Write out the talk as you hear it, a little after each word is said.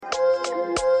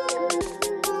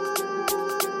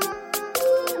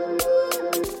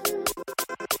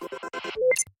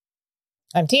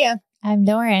I'm Tia. I'm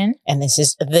Lauren. And this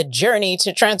is The Journey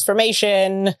to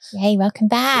Transformation. Yay, welcome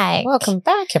back. Welcome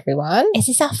back, everyone. Is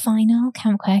this our final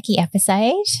Camp Quirky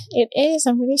episode? It is.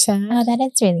 I'm really sad. Oh, that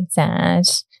is really sad.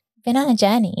 Been on a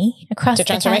journey across to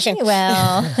transformation.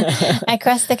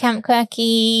 Across the Camp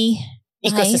Quirky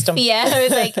ecosystem. Life. Yeah, I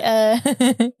was like,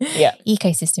 yeah.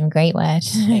 Ecosystem, great word.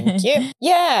 Thank you.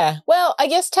 Yeah. Well, I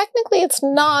guess technically it's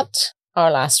not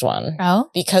our last one. Oh?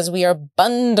 Because we are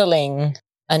bundling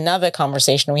another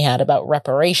conversation we had about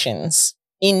reparations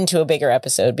into a bigger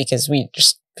episode because we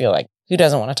just feel like who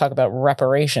doesn't want to talk about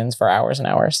reparations for hours and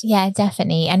hours? Yeah,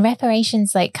 definitely. And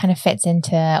reparations kind of fits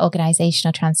into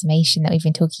organizational transformation that we've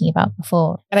been talking about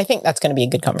before. And I think that's going to be a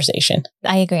good conversation.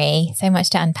 I agree. So much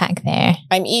to unpack there.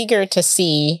 I'm eager to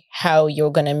see how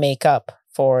you're going to make up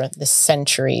for the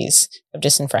centuries of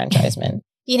disenfranchisement.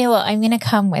 You know what? I'm going to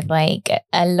come with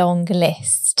a long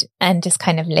list and just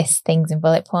kind of list things in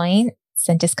bullet points.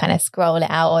 And just kind of scroll it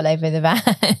out all over the van.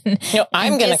 No,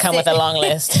 I'm going to come with a long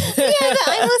list. Yeah, but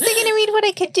I'm also going to read what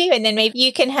I could do. And then maybe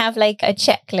you can have a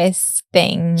checklist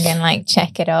thing and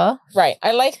check it off. Right.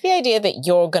 I like the idea that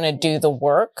you're going to do the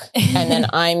work and then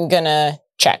I'm going to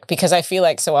check, because I feel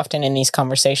like so often in these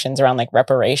conversations around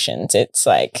reparations, it's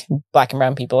black and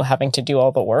brown people having to do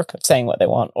all the work of saying what they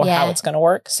want or how it's going to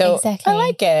work. So exactly. I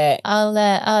like it.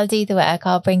 I'll do the work.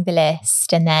 I'll bring the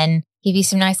list and then give you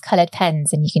some nice coloured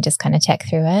pens and you can just kind of check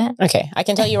through it. Okay. I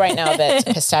can tell you right now that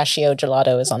pistachio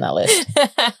gelato is on that list.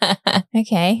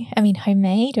 Okay. I mean,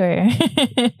 homemade or...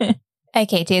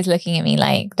 Okay, Tia's looking at me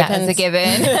like that was a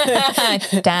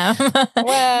given. Damn.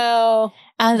 Well...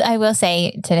 I will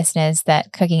say to listeners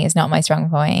that cooking is not my strong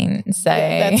point. So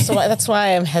that's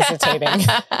why I'm hesitating.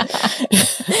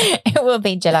 It will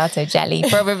be gelato jelly,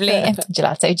 probably.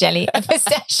 Gelato jelly,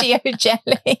 pistachio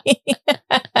jelly.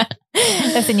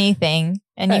 That's a new thing,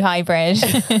 a new hybrid.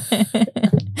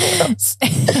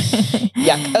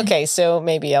 Yeah. Okay, so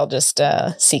maybe I'll just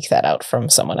seek that out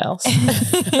from someone else.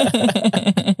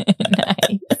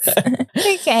 Nice.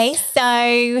 Okay,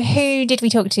 so who did we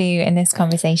talk to in this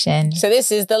conversation? So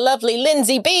this is the lovely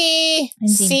Lindsay B,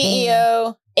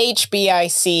 CEO,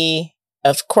 HBIC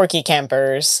of Quirky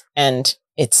Campers and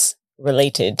its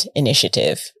related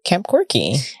initiative, Camp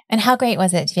Quirky. And how great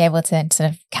was it to be able to sort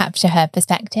of capture her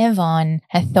perspective on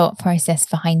her thought process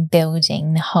behind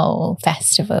building the whole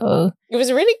festival? It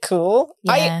was really cool.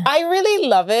 Yeah. I really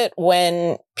love it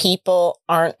when people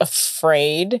aren't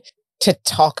afraid to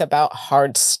talk about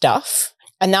hard stuff.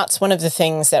 And that's one of the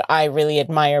things that I really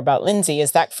admire about Lindsay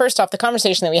is that, first off, the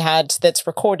conversation that we had that's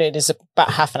recorded is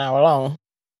about half an hour long.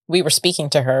 We were speaking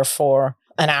to her for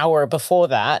an hour before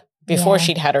that, before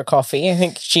she'd had her coffee. I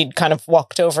think she'd kind of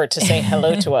walked over to say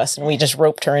hello to us and we just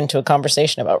roped her into a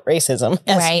conversation about racism.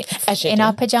 As in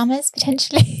our pajamas,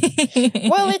 potentially.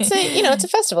 Well, it's a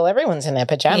festival. Everyone's in their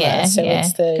pajamas.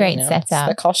 It's the great setup. It's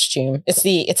the costume. It's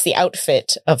the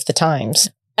outfit of the times.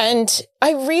 And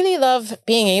I really love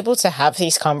being able to have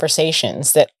these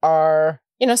conversations that are,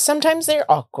 sometimes they're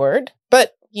awkward,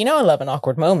 but I love an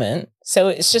awkward moment. So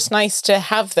it's just nice to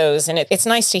have those. And it's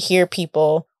nice to hear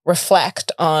people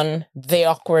reflect on the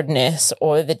awkwardness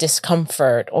or the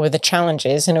discomfort or the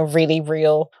challenges in a really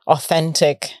real,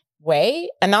 authentic way.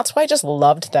 And that's why I just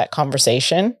loved that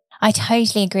conversation. I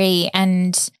totally agree.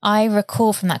 And I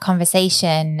recall from that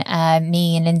conversation,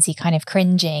 me and Lindsay kind of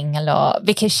cringing a lot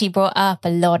because she brought up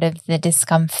a lot of the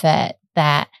discomfort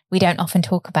that we don't often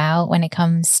talk about when it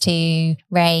comes to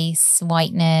race,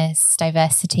 whiteness,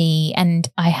 diversity. And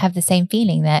I have the same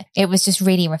feeling that it was just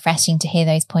really refreshing to hear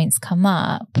those points come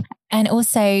up. And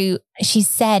also she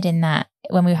said in that,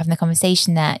 when we were having the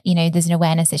conversation, that, there's an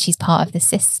awareness that she's part of the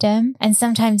system. And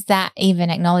sometimes that even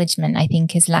acknowledgement, I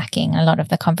think, is lacking in a lot of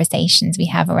the conversations we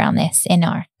have around this in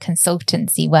our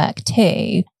consultancy work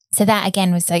too. So that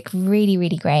again was really,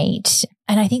 really great.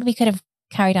 And I think we could have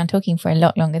carried on talking for a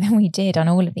lot longer than we did on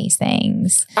all of these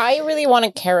things. I really want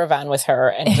to caravan with her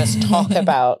and just talk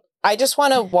about, I just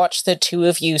want to watch the two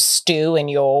of you stew in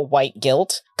your white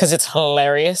guilt because it's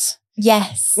hilarious.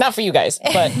 Yes. Not for you guys,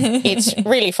 but it's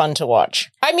really fun to watch.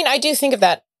 I mean, I do think of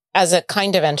that as a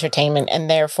kind of entertainment and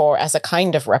therefore as a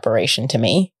kind of reparation to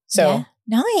me. So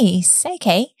nice.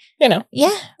 Okay.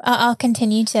 Yeah, I'll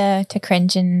continue to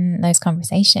cringe in those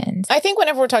conversations. I think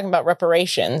whenever we're talking about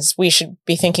reparations, we should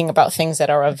be thinking about things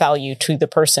that are of value to the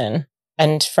person.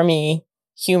 And for me,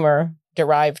 humor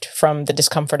derived from the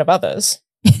discomfort of others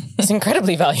is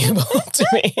incredibly valuable to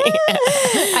me.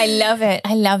 I love it.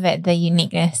 I love it. The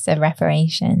uniqueness of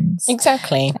reparations.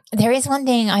 Exactly. There is one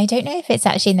thing, I don't know if it's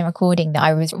actually in the recording, that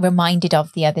I was reminded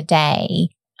of the other day.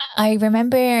 I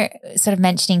remember sort of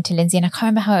mentioning to Lindsay, and I can't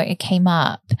remember how it came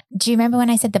up. Do you remember when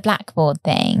I said the blackboard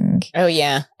thing? Oh,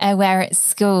 yeah. Where at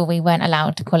school we weren't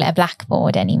allowed to call it a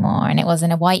blackboard anymore, and it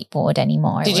wasn't a whitewboard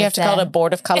anymore. Did you have to call it a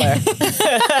board of color?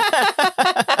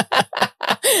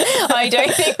 I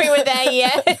don't think we were there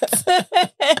yet.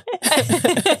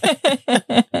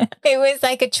 It was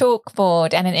like a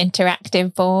chalkboard and an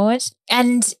interactive board.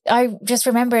 And I just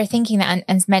remember thinking that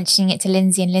and mentioning it to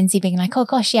Lindsay, and Lindsay being like, oh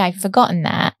gosh, yeah, I've forgotten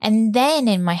that. And then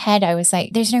in my head, I was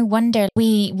like, there's no wonder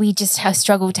we just have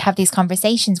struggled to have these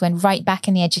conversations when right back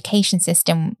in the education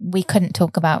system, we couldn't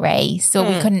talk about race, or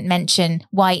we couldn't mention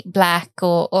white, black,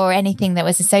 or anything that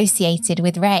was associated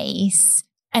with race.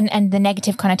 And the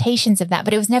negative connotations of that,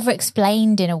 but it was never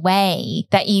explained in a way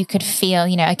that you could feel,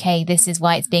 okay, this is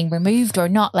why it's being removed or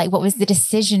not. Like, what was the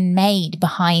decision made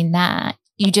behind that?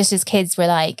 You just as kids were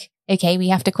like, okay, we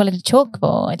have to call it a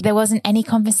chalkboard. There wasn't any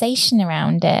conversation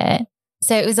around it.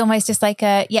 So it was almost just like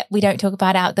we don't talk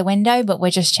about it out the window, but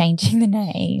we're just changing the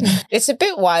name. It's a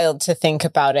bit wild to think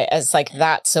about it as like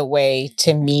that's a way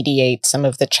to mediate some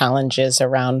of the challenges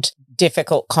around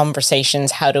difficult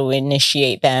conversations, how to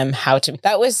initiate them,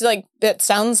 that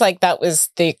sounds like that was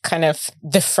the kind of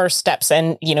the first steps.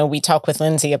 And, we talk with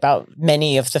Lindsay about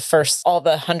many of all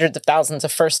the hundreds of thousands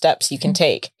of first steps you can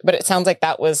take. But it sounds like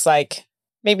that was like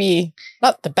maybe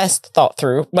not the best thought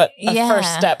through, but a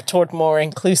first step toward more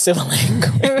inclusive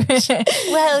language.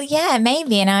 Well, yeah,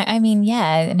 maybe. And I mean,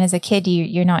 yeah. And as a kid,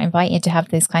 you're not invited to have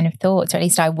those kind of thoughts, or at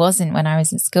least I wasn't when I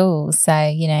was at school. So,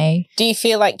 Do you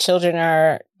feel like children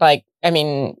are like,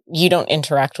 you don't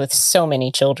interact with so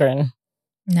many children.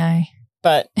 No.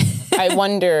 But I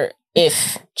wonder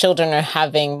if children are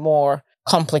having more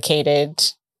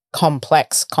complicated,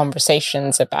 complex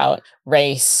conversations about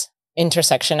race,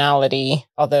 intersectionality,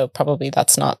 although probably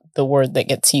that's not the word that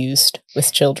gets used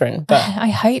with children. But I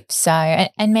hope so.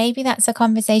 And maybe that's a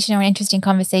conversation, or an interesting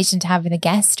conversation to have with a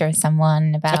guest or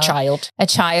someone about a child. I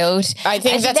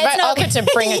think that's very awkward to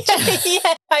bring it.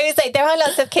 Yeah, I was like, there are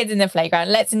lots of kids in the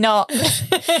playground. Let's not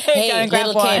hey,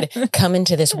 little kid, come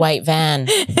into this white van.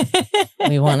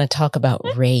 We want to talk about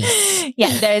race.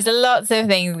 Yeah, there's lots of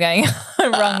things going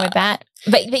on wrong with that.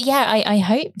 But yeah, I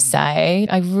hope so.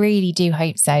 I really do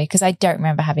hope so, because I don't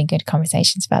remember having good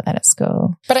conversations about that at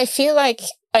school. But I feel like,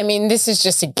 this is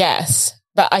just a guess,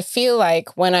 but I feel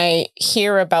like when I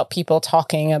hear about people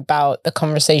talking about the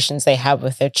conversations they have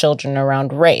with their children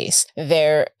around race,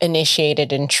 they're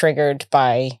initiated and triggered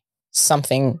by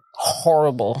something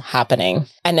horrible happening.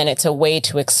 And then it's a way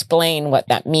to explain what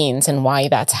that means and why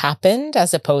that's happened,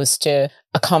 as opposed to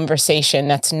a conversation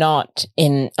that's not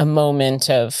in a moment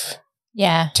of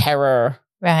terror,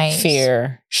 right,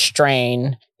 fear,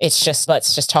 strain. It's just,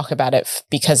 let's just talk about it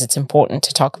because it's important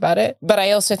to talk about it. But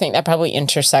I also think that probably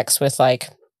intersects with like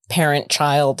parent,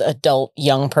 child, adult,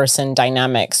 young person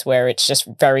dynamics, where it's just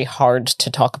very hard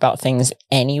to talk about things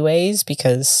anyways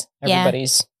because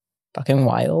everybody's fucking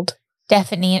wild.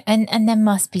 Definitely. And there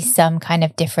must be some kind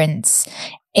of difference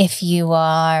if you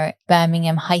are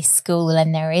Birmingham High School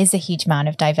and there is a huge amount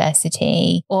of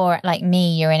diversity, or like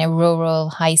me, you're in a rural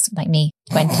high school, like me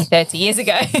 20, 30 years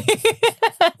ago.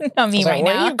 Not me right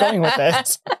now. Where are you going with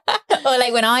this? Or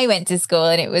like when I went to school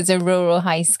and it was a rural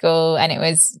high school and it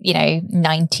was,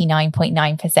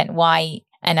 99.9% white.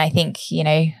 And I think,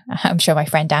 I'm sure my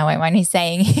friend Dan won't mind me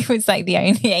saying he was like the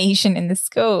only Asian in the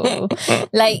school.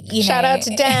 Shout out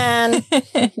to Dan.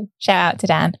 Shout out to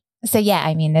Dan. So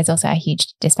yeah, there's also a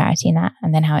huge disparity in that,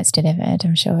 and then how it's delivered,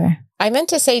 I'm sure. I meant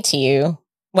to say to you,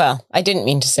 well, I didn't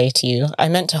mean to say to you. I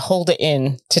meant to hold it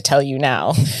in to tell you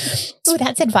now. Oh,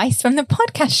 that's advice from the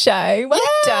podcast show. Well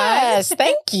yes, done.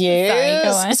 Thank you. Sorry, go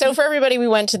on. So for everybody, we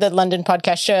went to the London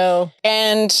podcast show,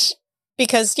 and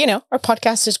because, our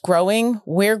podcast is growing,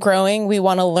 we're growing, we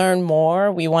want to learn more,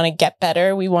 we want to get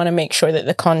better, we want to make sure that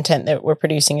the content that we're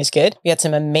producing is good. We had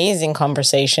some amazing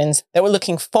conversations that we're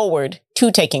looking forward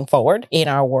to taking forward in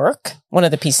our work. One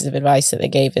of the pieces of advice that they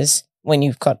gave is when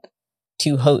you've got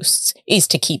two hosts is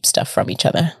to keep stuff from each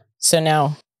other. So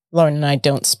now Lauren and I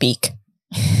don't speak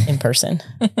in person.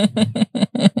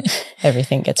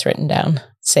 Everything gets written down,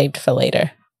 saved for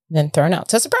later, then thrown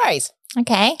out. So surprise.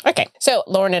 Okay. So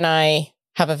Lauren and I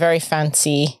have a very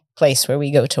fancy place where we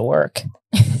go to work.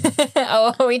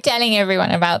 Oh, are we telling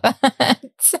everyone about that?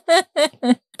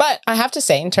 But I have to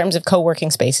say, in terms of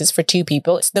co-working spaces for two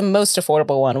people, it's the most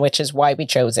affordable one, which is why we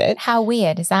chose it. How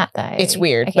weird is that, though? It's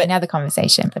weird. Okay, another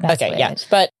conversation, but that's weird. Yeah.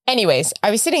 But anyways,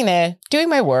 I was sitting there doing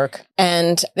my work,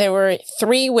 and there were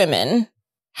three women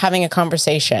having a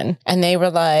conversation and they were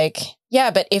like, yeah,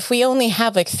 but if we only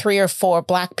have like 3 or 4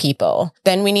 Black people,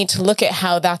 then we need to look at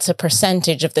how that's a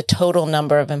percentage of the total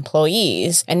number of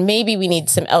employees. And maybe we need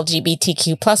some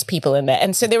LGBTQ plus people in there.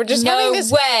 And so they were just having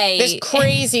this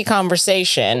crazy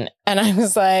conversation. And I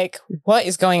was like, what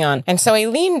is going on? And so I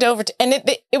leaned over and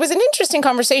it was an interesting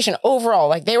conversation overall.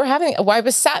 Like they were having, I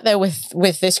was sat there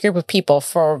with this group of people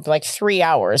for like 3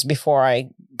 hours before I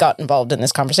got involved in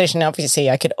this conversation. Obviously,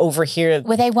 I could overhear.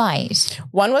 Were they white?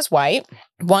 One was white.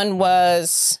 One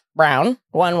was brown.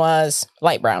 One was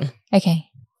light brown. Okay.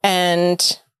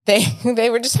 And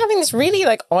they were just having this really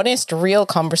like honest, real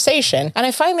conversation. And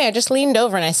I just leaned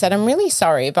over and I said, I'm really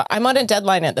sorry, but I'm on a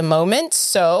deadline at the moment.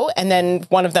 So, and then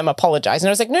one of them apologized. And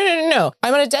I was like, no.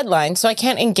 I'm on a deadline, so I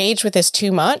can't engage with this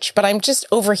too much, but I'm just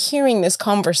overhearing this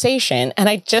conversation. And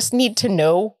I just need to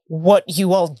know what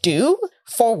you all do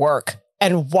for work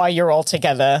and why you're all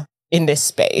together in this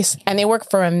space. And they work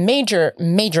for a major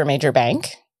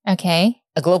bank. Okay.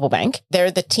 A global bank. They're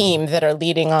the team that are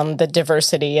leading on the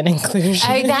diversity and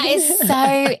inclusion. Oh, that is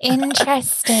so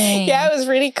interesting. Yeah, it was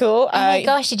really cool. Oh my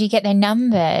gosh, did you get their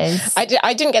numbers? I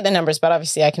didn't get the numbers, but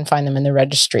obviously I can find them in the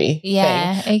registry.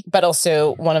 Yeah. Thing. But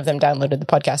also one of them downloaded the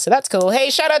podcast. So that's cool. Hey,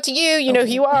 shout out to you. You know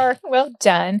who you are. Well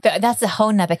done. But that's a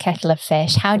whole nother kettle of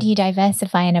fish. How do you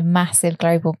diversify in a massive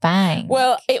global bank?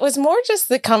 Well, it was more just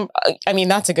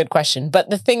that's a good question. But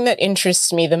the thing that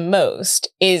interests me the most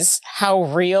is how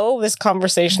real this conversation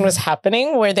was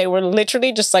happening, where they were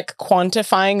literally just like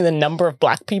quantifying the number of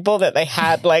Black people that they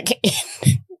had like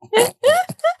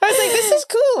I was like, this is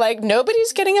cool. Like,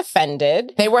 nobody's getting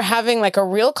offended. They were having like a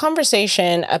real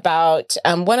conversation about,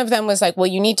 one of them was like, well,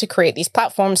 you need to create these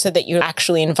platforms so that you're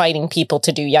actually inviting people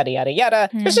to do yada, yada, yada.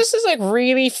 It was just this like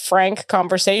really frank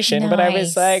conversation. Nice. But I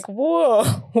was like, whoa,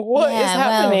 what is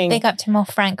happening? Well, big up to more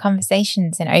frank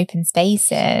conversations in open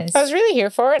spaces. I was really here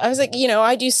for it. I was like,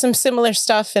 I do some similar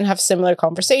stuff and have similar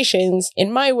conversations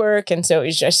in my work. And so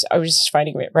I was just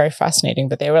finding it very fascinating.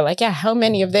 But they were like, yeah, how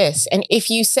many of this? And if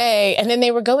you say, and then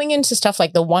they were going into stuff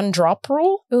like the 1 drop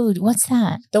rule. Ooh, what's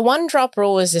that? The 1 drop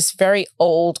rule is this very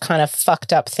old kind of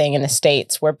fucked up thing in the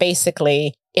States where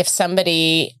basically if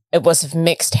somebody was of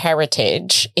mixed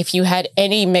heritage, if you had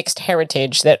any mixed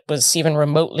heritage that was even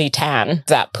remotely tan,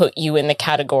 that put you in the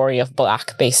category of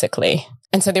Black, basically.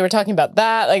 And so they were talking about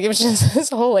that. Like, it was just this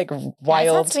whole like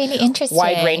wild, that's really interesting,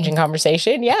 wide-ranging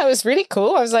conversation. Yeah, it was really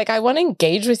cool. I was like, I want to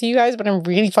engage with you guys, but I'm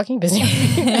really fucking busy.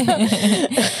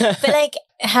 But like,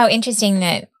 how interesting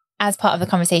that as part of the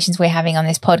conversations we're having on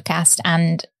this podcast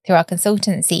and through our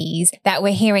consultancies, that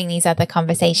we're hearing these other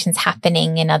conversations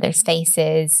happening in other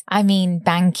spaces. I mean,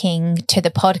 banking to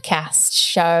the podcast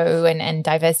show and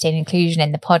diversity and inclusion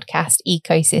in the podcast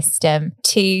ecosystem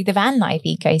to the van life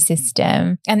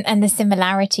ecosystem and the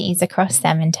similarities across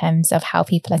them in terms of how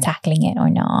people are tackling it or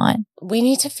not. We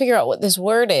need to figure out what this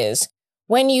word is.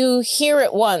 When you hear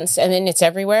it once and then it's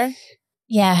everywhere.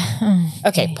 Yeah.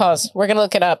 Okay, pause. We're going to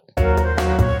look it up.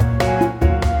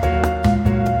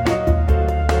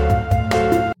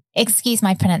 Excuse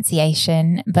my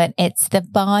pronunciation, but it's the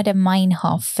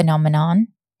Baader-Meinhof phenomenon,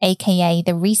 aka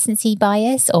the recency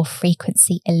bias or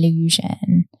frequency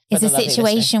illusion. It's a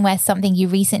situation where something you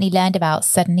recently learned about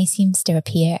suddenly seems to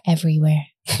appear everywhere.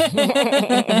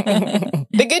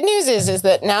 The good news is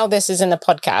that now this is in the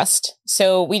podcast,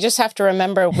 so we just have to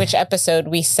remember which episode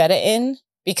we said it in,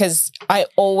 because I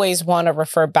always want to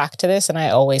refer back to this and I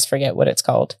always forget what it's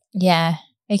called. Yeah,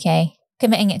 okay.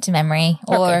 Committing it to memory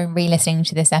or re-listening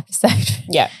to this episode.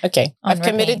 Yeah, okay. I've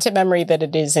committed to memory that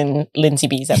it is in Lindsay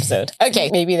B's episode.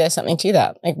 Okay, maybe there's something to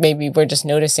that. Like maybe we're just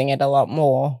noticing it a lot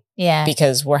more. Yeah.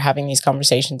 Because we're having these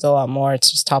conversations a lot more.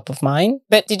 It's just top of mind.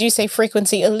 But did you say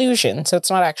frequency illusion? So it's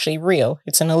not actually real.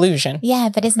 It's an illusion. Yeah,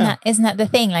 but isn't that the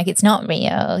thing? Like, it's not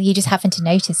real. You just happen to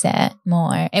notice it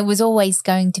more. It was always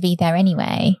going to be there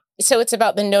anyway. So it's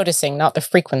about the noticing, not the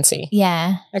frequency.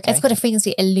 Yeah. Okay. It's called a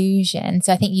frequency illusion.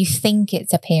 So I think you think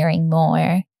it's appearing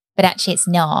more, but actually it's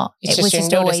not. It was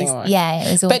just always more. Yeah,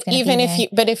 it was always. But even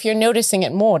if you're noticing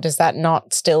it more, does that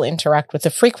not still interact with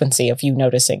the frequency of you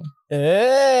noticing? But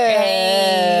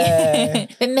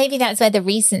maybe that's where the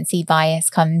recency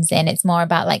bias comes in. It's more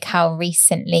about like how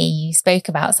recently you spoke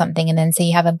about something, and then so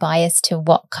you have a bias to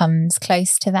what comes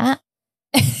close to that.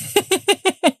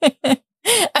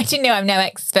 I didn't know, I'm no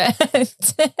expert.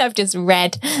 I've just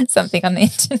read something on the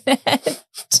internet.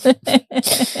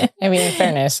 I mean, in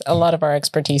fairness, a lot of our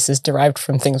expertise is derived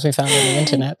from things we found on the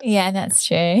internet. Yeah, that's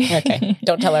true. Okay,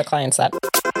 don't tell our clients that.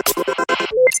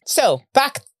 So,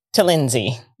 back to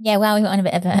Lindsay. Yeah, well, we went on a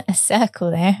bit of a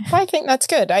circle there. I think that's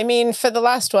good. I mean, for the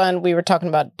last one, we were talking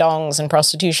about dongs and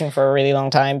prostitution for a really long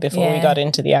time before we got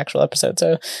into the actual episode.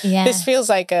 So this feels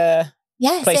like a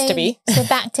place to be. So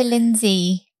back to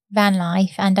Lindsay, van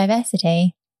life and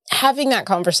diversity. Having that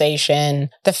conversation,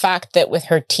 the fact that with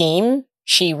her team,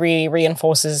 she really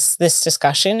reinforces this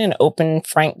discussion and open,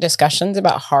 frank discussions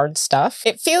about hard stuff.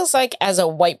 It feels like as a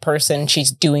white person,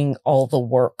 she's doing all the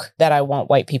work that I want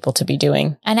white people to be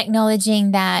doing. And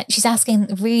acknowledging that she's asking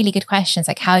really good questions,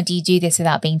 like how do you do this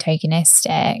without being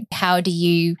tokenistic? How do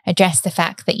you address the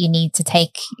fact that you need to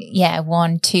take,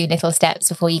 1-2 little steps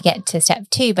before you get to step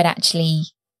 2, but actually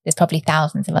there's probably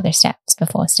thousands of other steps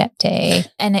before step 2.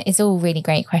 And it's all really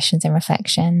great questions and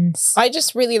reflections. I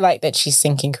just really like that she's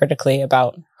thinking critically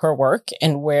about her work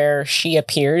and where she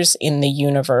appears in the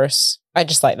universe. I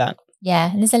just like that.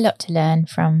 Yeah, and there's a lot to learn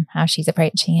from how she's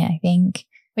approaching it, I think,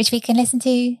 which we can listen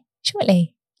to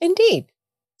shortly. Indeed.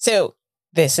 So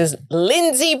this is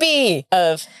Lindsay B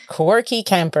of Quirky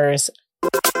Campers.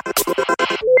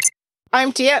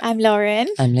 I'm Tia. I'm Lauren.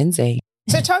 I'm Lindsay.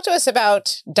 So talk to us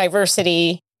about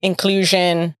diversity,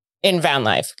 inclusion in van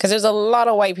life, because there's a lot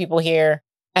of white people here.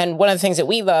 And one of the things that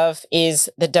we love is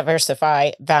the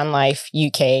Diversify Van Life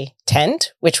UK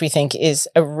tent, which we think is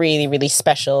a really, really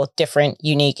special, different,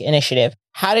 unique initiative.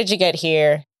 How did you get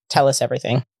here? Tell us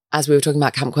everything. As we were talking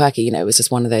about Camp Quirky, it was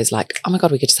just one of those like, oh my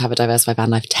God, we could just have a Diversify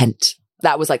Van Life tent.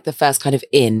 That was like the first kind of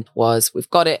was we've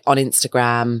got it on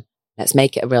Instagram. Let's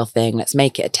make it a real thing. Let's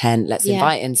make it a tent. Let's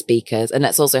invite in speakers. And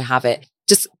let's also have it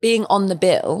just being on the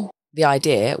bill. The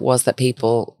idea was that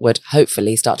people would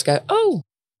hopefully start to go,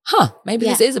 maybe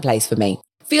this is a place for me.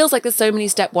 Feels like there's so many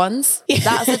step ones.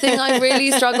 That's the thing I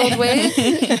really struggled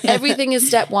with. Everything is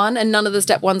step 1 and none of the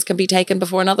step 1s can be taken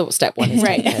before another step 1 is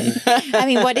taken. I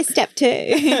mean, what is step 2?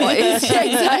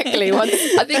 Exactly.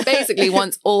 I think basically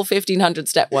once all 1,500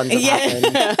 step 1s have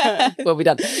happened, we'll be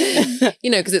done.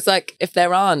 Because it's like if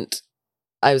there aren't,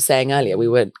 I was saying earlier, we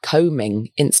were combing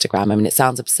Instagram. I mean, it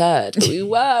sounds absurd, but we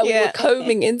were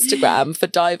combing Instagram for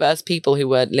diverse people who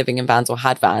were living in vans or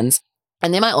had vans.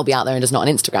 And they might all be out there and just not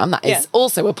on Instagram. That is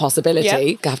also a possibility.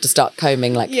 You have to start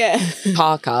combing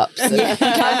park ups and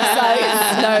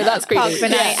campsites. No, that's creepy. Park for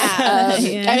night out.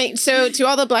 I mean, so to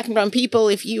all the black and brown people,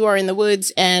 if you are in the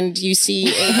woods and you see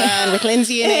a van with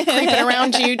Lindsay in it creeping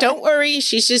around you, don't worry.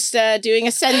 She's just doing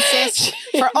a census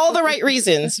for all the right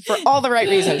reasons. For all the right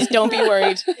reasons. Don't be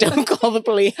worried. Don't call the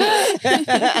police.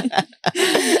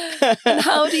 And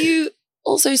how do you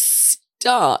also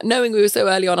start, knowing we were so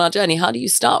early on our journey, how do you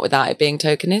start without it being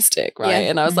tokenistic, right?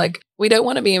 And I was like, we don't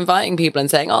want to be inviting people and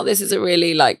saying, oh, this is a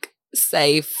really like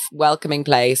safe, welcoming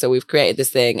place, or we've created this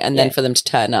thing, and then for them to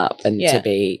turn up and to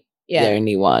be the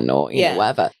only one, or you know,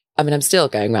 whatever. I mean, I'm still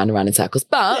going round and round in circles,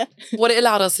 but what it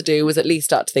allowed us to do was at least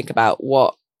start to think about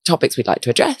what topics we'd like to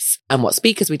address and what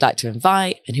speakers we'd like to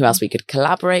invite and who else we could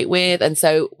collaborate with. And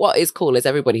so what is cool is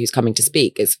everybody who's coming to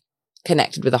speak is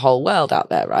connected with the whole world out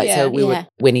there, right? So we were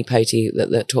Winnie Potey,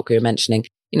 the talk we were mentioning,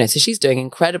 so she's doing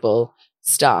incredible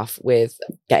stuff with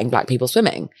getting black people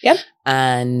swimming.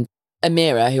 And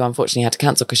Amira, who unfortunately had to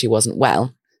cancel because she wasn't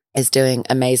well, is doing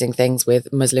amazing things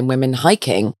with Muslim women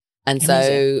hiking. And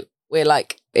so we're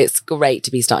like, it's great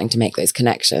to be starting to make those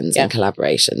connections and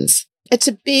collaborations. It's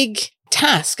a big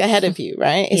task ahead of you,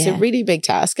 right? It's a really big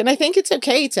task. And I think it's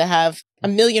okay to have a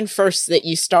million firsts that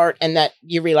you start and that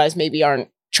you realize maybe aren't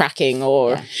tracking,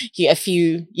 or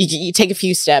you take a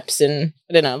few steps. And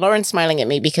I don't know, Lauren's smiling at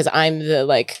me because I'm the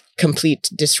like complete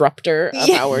disruptor of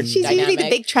our she's dynamic. Usually the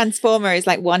big transformer is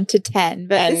like 1 to 10,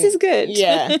 but this is good.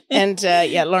 And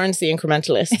Lauren's the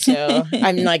incrementalist, so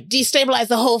I'm like, destabilize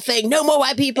the whole thing, no more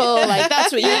white people, like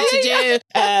that's what you need to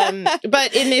do.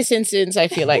 But in this instance, I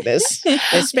feel like there's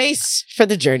space for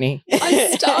the journey.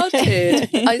 I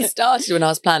started when I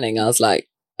was planning, I was like,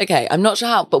 okay, I'm not sure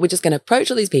how, but we're just going to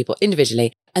approach all these people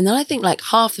individually. And then I think like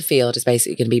half the field is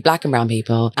basically going to be black and brown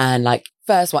people. And like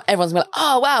first one, everyone's going to be like,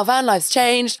 oh, wow, van life's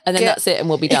changed. And then that's it and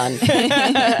we'll be done. Wow.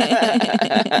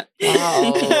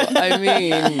 I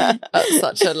mean, that's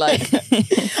such a like...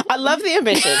 I love the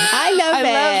ambition. I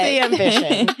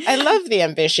love the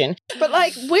ambition. But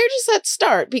like, where does that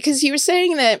start? Because you were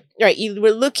saying that, right, you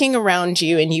were looking around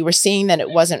you and you were seeing that it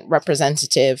wasn't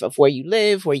representative of where you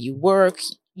live, where you work.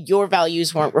 Your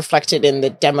values weren't reflected in the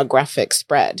demographic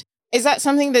spread. Is that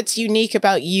something that's unique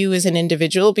about you as an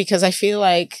individual? Because I feel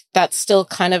like that's still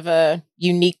kind of a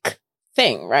unique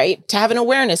thing, right? To have an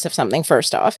awareness of something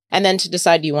first off, and then to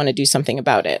decide you want to do something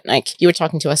about it. Like you were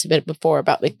talking to us a bit before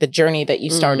about like the journey that you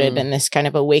started and this kind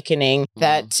of awakening.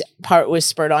 That part was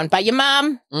spurred on by your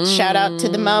mom. Shout out to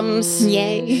the mums.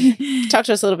 Yay. Talk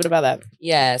to us a little bit about that.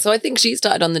 Yeah. So I think she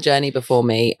started on the journey before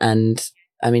me, and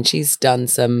I mean, she's done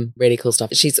some really cool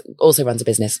stuff. She's also runs a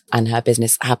business, and her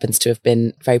business happens to have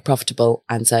been very profitable.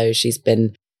 And so she's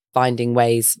been finding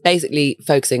ways, basically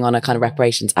focusing on a kind of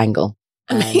reparations angle.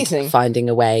 Amazing. Finding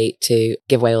a way to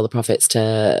give away all the profits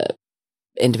to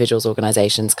individuals,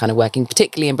 organisations, kind of working,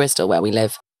 particularly in Bristol where we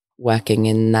live, working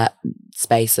in that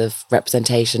space of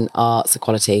representation, arts,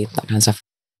 equality, that kind of stuff.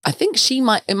 I think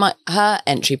her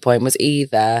entry point was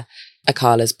either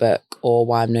Akala's book or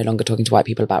Why I'm No Longer Talking to White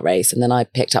People About Race. And then I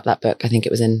picked up that book, I think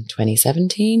it was in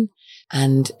 2017.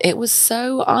 And it was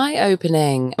so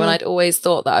eye-opening. And I'd always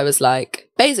thought that I was like,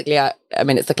 basically, I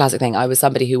mean, it's the classic thing. I was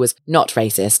somebody who was not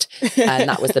racist. And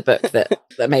that was the book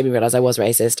that made me realize I was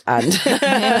racist and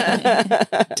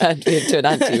turned me into an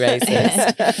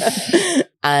anti-racist.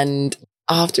 And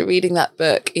after reading that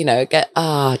book, you know,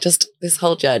 just this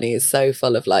whole journey is so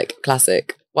full of like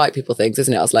classic white people things,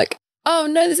 isn't it? I was like, oh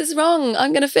no, this is wrong.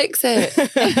 I'm going to fix it.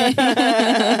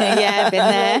 Yeah, I've been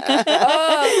there.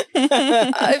 Oh,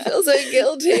 I feel so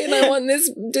guilty and I want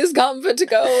this discomfort to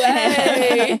go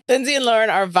away. Lindsay and Lauren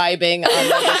are vibing on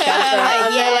the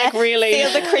discomfort. Yeah, like really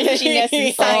feel the cringiness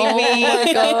inside me. Oh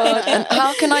my God. And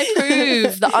how can I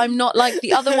prove that I'm not like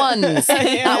the other ones?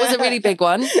 That was a really big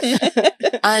one.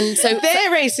 And so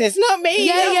they're racist, not me.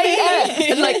 Yeah.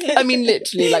 And like, I mean,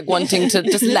 literally like wanting to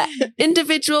just let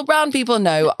individual brown people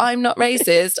know I'm not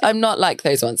racist. I'm not like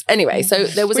those ones. Anyway, so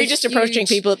there was We're just approaching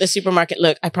people at the supermarket.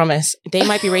 Look, I promise, they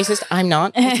might be racist. I'm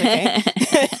not. It's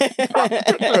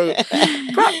okay.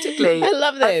 Practically. I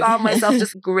love this. I found myself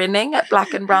just grinning at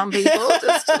black and brown people,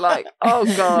 just like, oh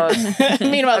God.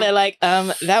 Meanwhile, they're like,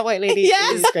 that white lady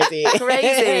is crazy.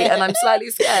 Crazy. And I'm slightly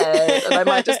scared. And I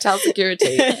might just tell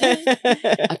security.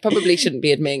 I probably shouldn't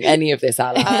be admitting any of this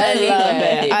out loud.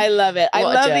 I love it. I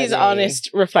What a love these journey. honest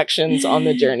reflections on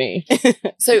the journey.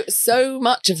 So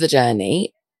much of the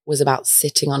journey was about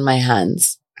sitting on my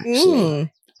hands,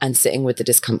 actually, and sitting with the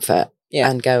discomfort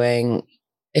and going,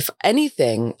 if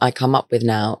anything I come up with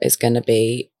now is going to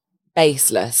be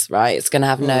baseless, right? It's going to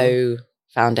have no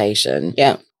foundation.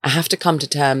 Yeah. I have to come to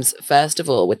terms, first of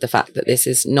all, with the fact that this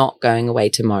is not going away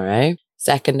tomorrow.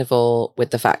 Second of all, with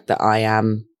the fact that I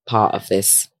am part of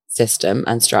this system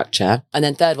and structure. And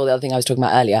then third of all, the other thing I was talking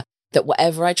about earlier, that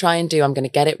whatever I try and do, I'm going to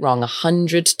get it wrong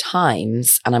 100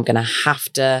 times. And I'm going to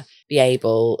have to be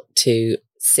able to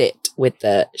sit with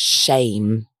the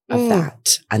shame of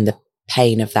that and the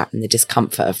pain of that and the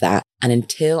discomfort of that. And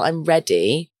until I'm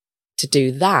ready to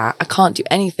do that, I can't do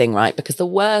anything, right? Because the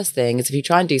worst thing is if you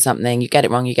try and do something, you get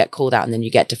it wrong, you get called out and then you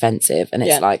get defensive. And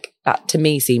it's like, that to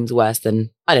me seems worse than,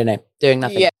 I don't know, doing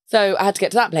nothing. Yeah. So I had to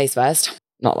get to that place first.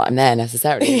 Not that I'm there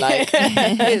necessarily, like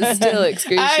it's still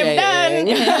excruciating. I'm done.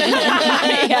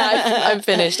 I'm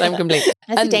finished. I'm complete.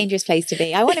 That's a dangerous place to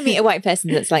be. I want to meet a white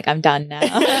person that's like, I'm done now. I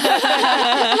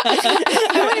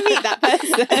want to meet that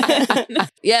person.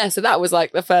 Yeah, so that was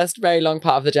like the first very long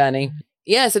part of the journey.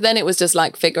 Yeah, so then it was just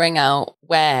like figuring out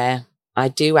where I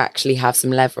do actually have some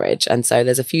leverage. And so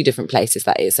there's a few different places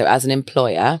that is. So as an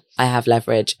employer, I have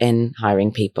leverage in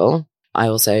hiring people. I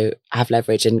also have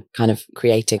leverage in kind of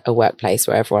creating a workplace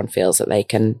where everyone feels that they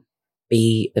can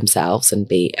be themselves and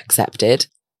be accepted.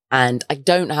 And I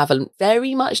don't have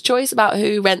very much choice about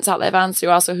who rents out their vans through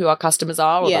us or who our customers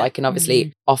are, although I can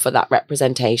obviously offer that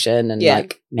representation and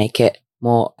like make it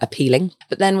more appealing.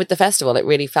 But then with the festival, it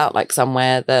really felt like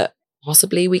somewhere that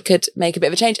possibly we could make a bit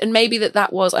of a change. And maybe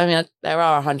that was, I mean, there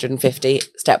are 150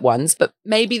 step ones, but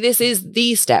maybe this is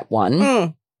the step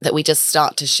one. That we just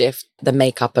start to shift the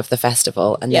makeup of the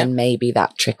festival and then maybe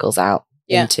that trickles out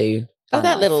into...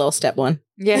 that little step one.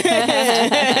 Yeah.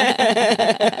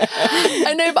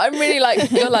 I know, but I'm really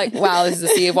like, you're like, wow, this is a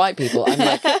sea of white people. I'm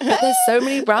like, but there's so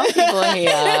many brown people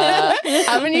here.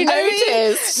 Haven't you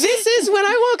noticed? This is when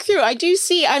I walk through,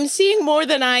 I'm seeing more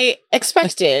than I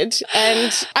expected.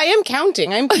 And I am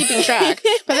counting, I'm keeping track.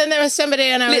 But then there was somebody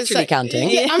and I was literally like, counting.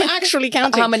 Yeah, I'm actually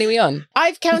counting. How many are we on?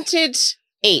 I've counted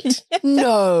 8.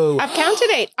 No. I've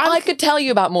counted 8. I could tell you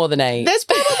about more than 8. There's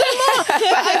probably more.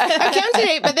 But I've counted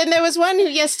 8. But then there was one who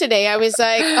yesterday I was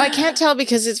like, I can't tell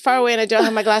because it's far away and I don't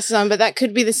have my glasses on, but that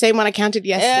could be the same one I counted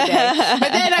yesterday.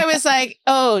 But then I was like,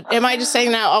 oh, am I just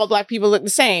saying now all black people look the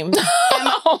same?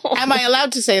 Am I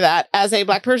allowed to say that as a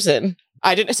black person?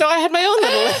 I didn't. So I had my own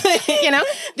little,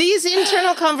 these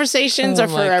internal conversations are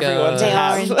for everyone to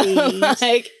have. They are indeed.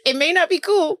 Like, it may not be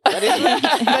cool, but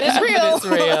it's real. It's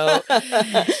real.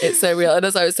 It's so real. And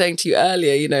as I was saying to you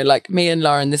earlier, like me and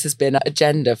Lauren, this has been an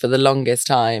agenda for the longest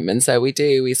time. And so we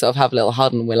sort of have a little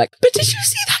huddle and we're like, but did you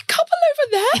see that couple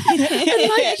over there? And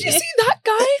like, did you see that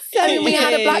guy? And we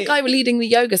had a black guy leading the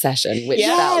yoga session, which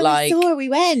felt like... we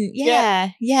went.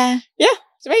 Yeah.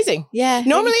 It's amazing. Yeah.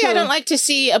 Normally, really cool. I don't like to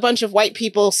see a bunch of white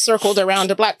people circled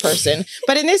around a black person,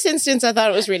 but in this instance, I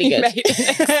thought it was really good.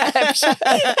 I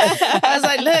was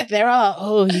like, look, they're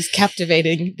all, he's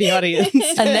captivating the audience.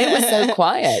 And they were so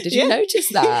quiet. Did you notice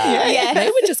that? Yeah. They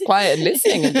were just quiet and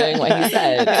listening and doing what he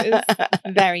said.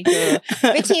 Very cool.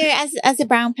 But as a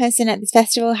brown person at this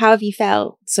festival, how have you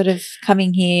felt sort of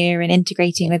coming here and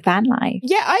integrating with van life?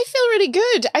 Yeah, I feel really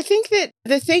good. I think that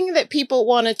the thing that people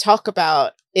want to talk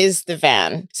about is the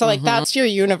van. So like that's your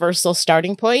universal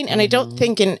starting point. And I don't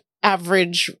think in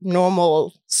average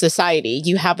normal society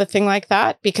you have a thing like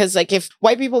that, because like if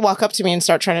white people walk up to me and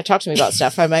start trying to talk to me about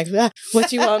stuff, I'm like, what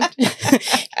do you want?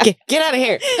 Get out of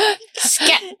here.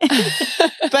 Scat.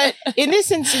 But in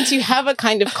this instance, you have a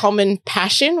kind of common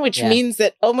passion, which means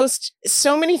that almost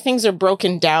so many things are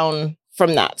broken down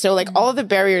from that. So like all the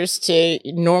barriers to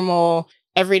normal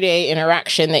everyday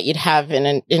interaction that you'd have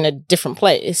in a different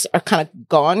place are kind of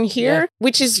gone here,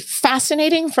 which is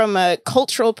fascinating from a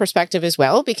cultural perspective as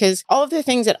well, because all of the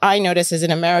things that I notice as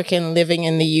an American living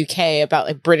in the UK about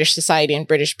like British society and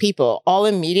British people all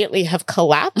immediately have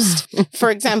collapsed.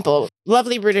 For example,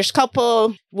 lovely British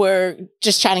couple were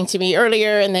just chatting to me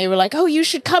earlier and they were like, oh, you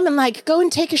should come and like go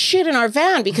and take a shit in our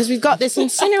van because we've got this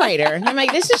incinerator. And I'm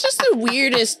like, this is just the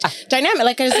weirdest dynamic.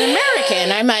 Like as an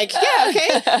American, I'm like, yeah,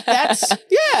 okay, that's,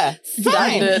 yeah,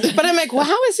 fine. But I'm like, well,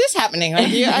 how is this happening? Like,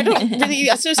 I don't really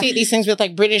associate these things with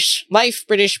like British life,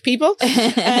 British people.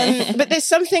 But there's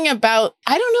something about,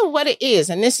 I don't know what it is.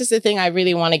 And this is the thing I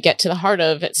really want to get to the heart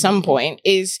of at some point,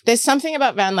 is there's something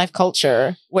about van life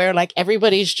culture where like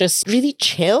everybody's just really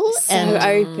chill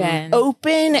and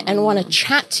open and want to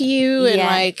chat to you. And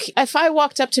like, if I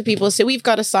walked up to people, so we've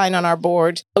got a sign on our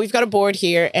board, we've got a board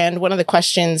here. And one of the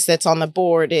questions that's on the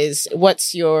board is,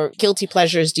 what's your guilty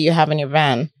pleasures do you have in your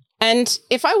van? And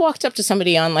if I walked up to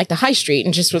somebody on like the high street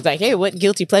and just was like, hey, what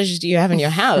guilty pleasures do you have in your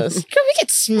house? We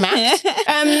get smacked.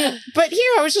 But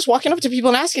here I was just walking up to people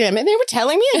and asking them, and they were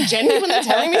telling me, and genuinely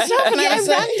telling me stuff. And I was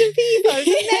like, random people.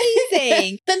 It's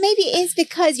amazing. But maybe it is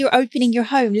because you're opening your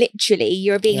home, literally.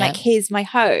 You're being like, here's my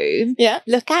home. Yeah.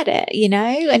 Look at it,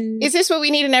 And is this what we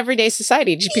need in everyday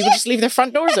society? Do people just leave their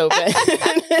front doors open?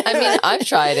 I mean, I've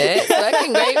tried it. It's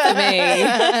working great for me.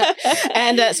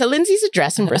 And so Lindsay's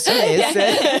address in Bristol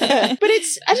is... But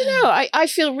it's, I don't know, I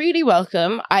feel really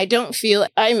welcome. I don't feel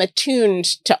I'm attuned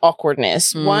to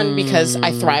awkwardness. One, because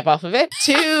I thrive off of it.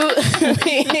 Two,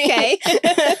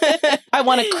 I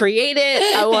want to create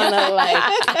it. I want to like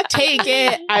take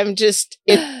it.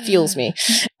 It fuels me.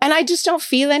 And I just don't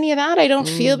feel any of that. I don't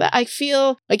feel that. I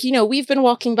feel like, we've been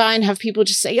walking by and have people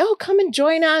just say, oh, come and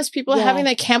join us. People are having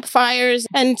their campfires.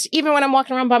 And even when I'm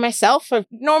walking around by myself,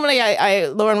 normally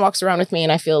Lauren walks around with me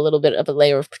and I feel a little bit of a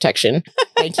layer of protection.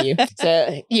 Thank you.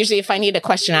 So usually if I need a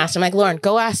question asked, I'm like, Lauren,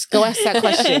 go ask that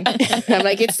question. I'm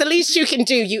like, it's the least you can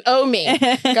do. You owe me.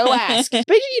 Go ask. But,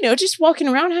 just walking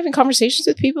around having conversations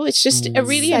with people, it's just a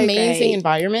really amazing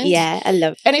environment. Yeah, I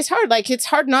love it. And it's hard. Like, it's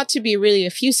hard not to be really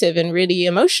effusive and really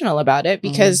emotional about it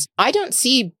because I don't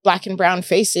see black and brown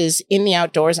faces in the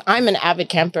outdoors. I'm an avid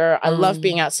camper. I love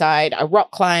being outside. I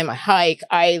rock climb. I hike.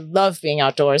 I love being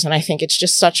outdoors. And I think it's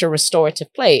just such a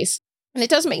restorative place. And it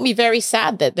does make me very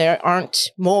sad that there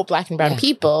aren't more black and brown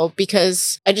people,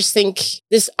 because I just think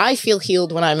I feel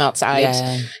healed when I'm outside.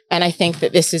 Yeah. And I think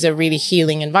that this is a really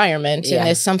healing environment. And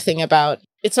there's something about,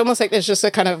 it's almost like there's just a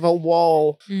kind of a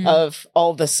wall of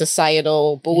all the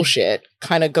societal bullshit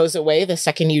kind of goes away the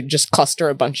second you just cluster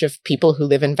a bunch of people who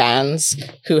live in vans,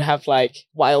 who have like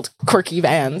wild, quirky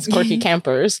vans, quirky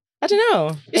campers. I don't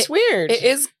know. It's weird. It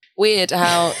is weird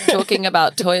how talking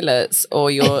about toilets or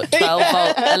your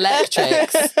 12-volt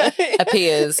electrics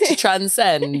appears to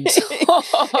transcend. Exactly.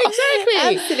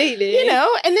 Absolutely.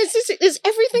 And there's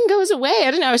everything goes away.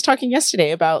 I don't know. I was talking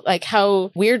yesterday about like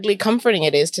how weirdly comforting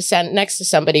it is to stand next to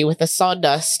somebody with a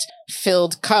sawdust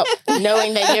filled cup,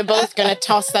 knowing that you're both going to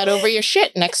toss that over your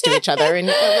shit next to each other in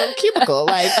a little cubicle.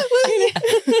 Like,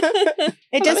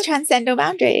 it does transcend all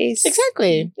boundaries.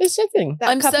 Exactly. It's something.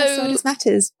 That cup of sawdust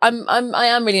matters. I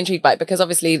am really intrigued by it, because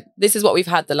obviously this is what we've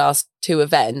had the last two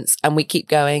events, and we keep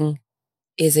going,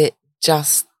 is it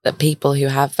just that people who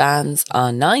have vans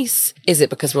are nice? Is it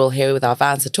because we're all here with our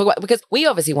vans to talk about? Because we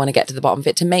obviously want to get to the bottom of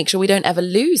it to make sure we don't ever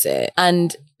lose it.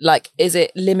 And like, is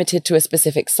it limited to a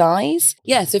specific size?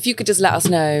 Yeah. So if you could just let us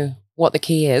know what the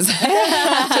key is to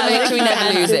make sure we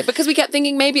never lose it. Because we kept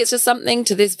thinking maybe it's just something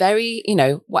to this very, you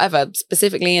know, whatever.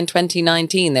 Specifically in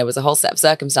 2019, there was a whole set of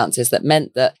circumstances that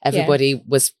meant that everybody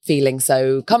was feeling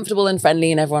so comfortable and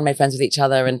friendly and everyone made friends with each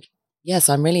other. And yes,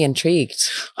 I'm really intrigued.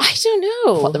 I don't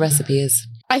know what the recipe is.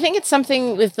 I think it's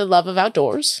something with the love of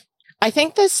outdoors. I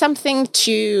think there's something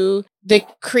to the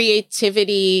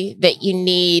creativity that you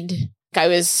need. I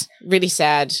was really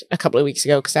sad a couple of weeks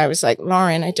ago because I was like,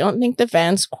 Lauren, I don't think the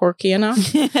van's quirky enough.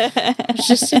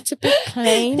 It's a bit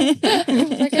plain.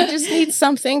 Like, I just need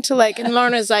something to like, and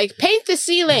Lauren was like, paint the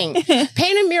ceiling,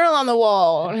 paint a mural on the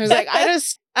wall. And I was like,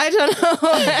 I don't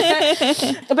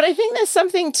know. But I think there's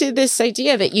something to this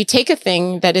idea that you take a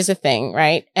thing that is a thing,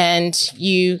 right? And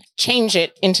you change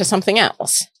it into something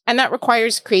else. And that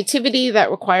requires creativity.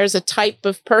 That requires a type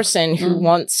of person who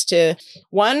wants to,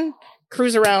 one,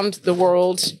 cruise around the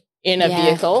world in a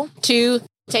vehicle, to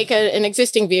take an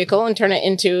existing vehicle and turn it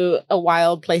into a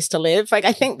wild place to live. Like,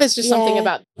 I think there's just something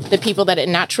about the people that it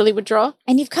naturally would draw.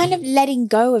 And you've kind of letting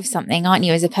go of something, aren't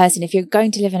you, as a person? If you're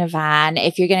going to live in a van,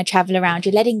 if you're going to travel around,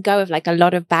 you're letting go of like a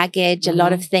lot of baggage, a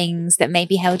lot of things that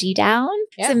maybe held you down.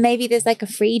 Yeah. So maybe there's like a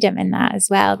freedom in that as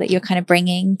well that you're kind of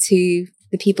bringing to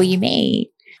the people you meet.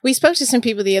 We spoke to some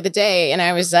people the other day and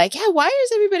I was like, yeah, why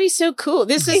is everybody so cool?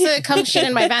 This is the come shit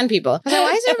in my van people. I was like,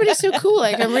 why is everybody so cool?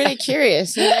 Like, I'm really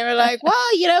curious. And they were like,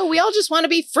 well, you know, we all just want to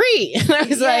be free. And I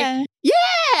was like,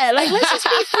 yeah, like, let's just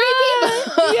be free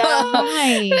people.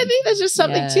 Right. And I think there's just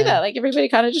something to that. Like, everybody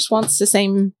kind of just wants the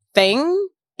same thing.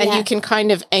 And you can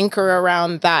kind of anchor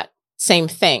around that same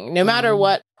thing, no matter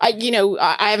what. I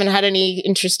haven't had any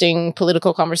interesting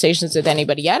political conversations with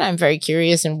anybody yet. I'm very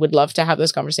curious and would love to have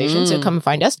those conversations. So come and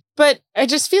find us. But I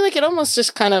just feel like it almost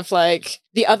just kind of like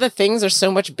the other things are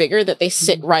so much bigger that they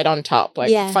sit right on top.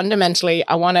 Like fundamentally,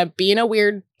 I want to be in a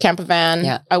weird camper van.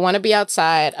 Yeah. I want to be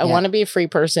outside. I want to be a free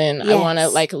person. Yes. I want to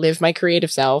like live my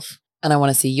creative self. And I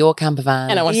want to see your camper van.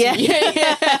 And I want to see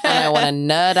and I want to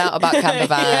nerd out about camper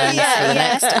vans for the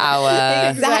next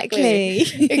hour.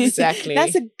 Exactly.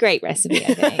 That's a great recipe,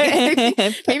 I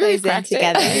think. Maybe we crack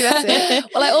together. That's it.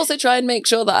 Well, I also try and make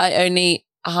sure that I only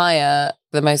hire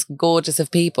the most gorgeous of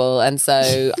people. And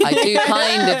so I do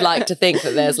kind of like to think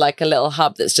that there's like a little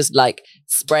hub that's just like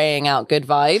spraying out good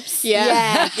vibes.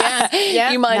 Yeah.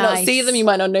 You might not see them, you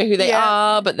might not know who they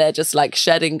are, but they're just like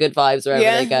shedding good vibes wherever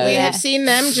they go. We have seen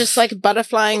them just like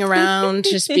butterflying around,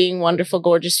 just being wonderful,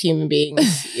 gorgeous human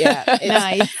beings. Yeah.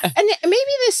 Nice. And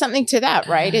maybe there's something to that,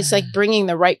 right? It's like bringing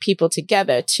the right people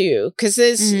together too. Because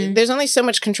there's only so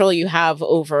much control you have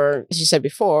over, as you said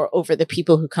before, over the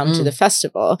people who come to the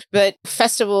festival. But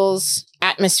festivals,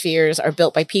 atmospheres are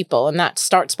built by people, and that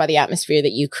starts by the atmosphere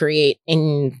that you create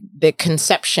in the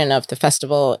conception of the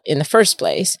festival in the first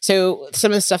place. So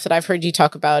some of the stuff that I've heard you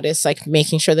talk about is like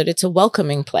making sure that it's a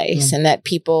welcoming place and that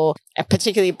people,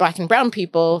 particularly Black and brown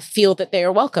people, feel that they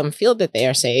are welcome, feel that they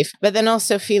are safe, but then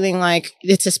also feeling like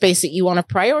it's a space that you want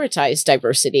to prioritize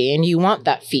diversity and you want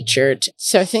that featured.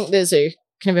 So I think there's a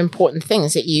kind of important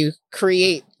things that you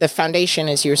create the foundation,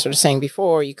 as you were sort of saying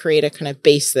before, you create a kind of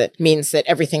base that means that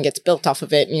everything gets built off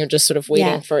of it and you're just sort of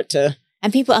waiting for it to.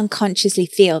 And people unconsciously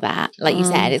feel that, like you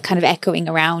said, it's kind of echoing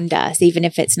around us, even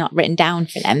if it's not written down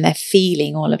for them, they're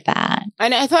feeling all of that.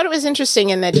 And I thought it was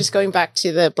interesting, and then just going back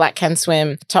to the Black Can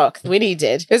Swim talk Winnie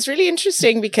did, it was really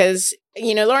interesting because,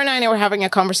 you know, Laura and I were having a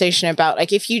conversation about,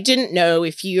 like, if you didn't know,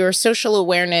 if your social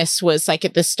awareness was like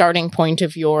at the starting point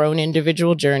of your own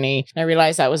individual journey, I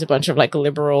realized that was a bunch of like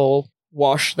liberal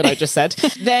wash that I just said,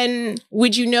 then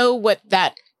would you know what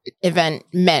that event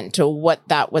meant or what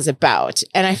that was about?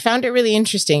 And I found it really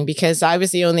interesting because I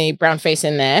was the only brown face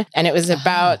in there, and it was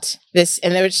about this,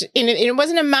 and there was, it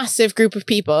wasn't a massive group of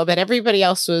people, but everybody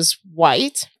else was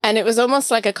white. And it was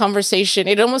almost like a conversation.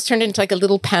 It almost turned into like a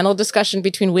little panel discussion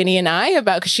between Winnie and I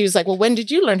about, because she was like, well, when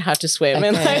did you learn how to swim? Okay.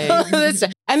 And like, all this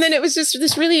stuff. And then it was just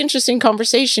this really interesting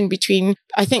conversation between,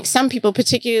 I think, some people,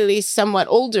 particularly somewhat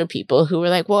older people, who were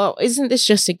like, well, isn't this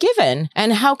just a given?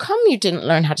 And how come you didn't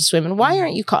learn how to swim? And why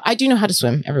aren't you I do know how to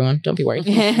swim, everyone. Don't be worried.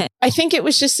 I think it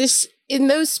was just this, in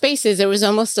those spaces, there was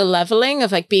almost a leveling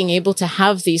of like being able to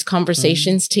have these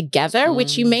conversations together,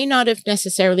 which you may not have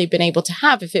necessarily been able to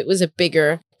have if it was a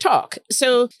bigger talk.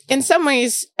 So in some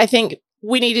ways, I think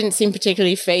Winnie didn't seem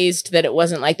particularly fazed that it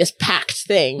wasn't like this packed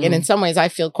thing. And in some ways, I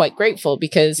feel quite grateful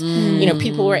because, you know,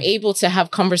 people were able to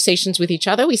have conversations with each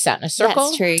other. We sat in a circle.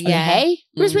 That's true, yeah. Hey,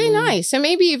 it was really nice. So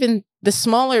maybe even the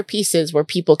smaller pieces where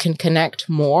people can connect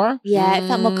more. Yeah, it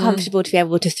felt more comfortable to be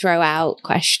able to throw out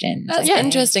questions. That's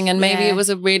interesting. And maybe it was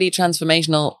a really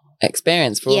transformational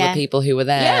experience for all the people who were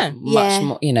there. Much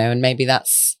more, you know, and maybe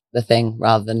that's the thing,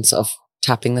 rather than sort of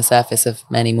tapping the surface of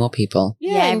many more people.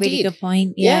 Yeah, really good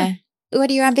point. Yeah. What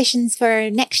are your ambitions for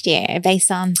next year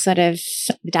based on sort of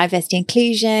the diversity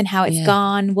inclusion, how it's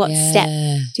gone? What's step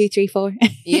 2, 3, 4?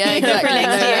 Yeah,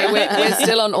 exactly. We're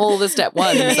still on all the step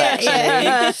ones,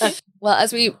 actually. Well,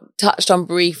 as we touched on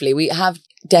briefly, we have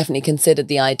definitely considered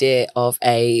the idea of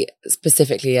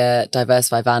specifically a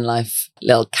Diversify Van Life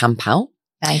little camp out.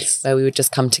 Nice. Where we would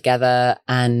just come together,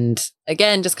 and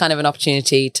again, just kind of an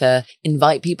opportunity to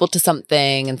invite people to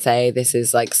something and say, this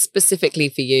is like specifically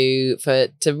for you,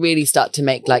 to really start to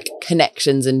make like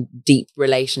connections and deep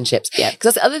relationships. Yeah.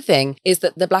 Because that's the other thing, is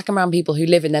that the Black and brown people who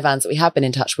live in their vans that we have been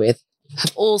in touch with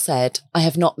have all said, I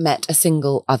have not met a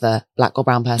single other Black or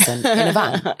brown person in a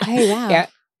van. Oh, wow. Yeah.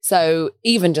 So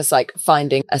even just like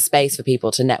finding a space for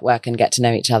people to network and get to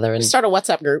know each other and start a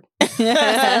WhatsApp group. That's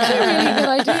actually a really good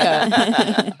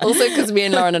idea. Also, because me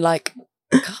and Lauren are like,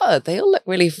 God, they all look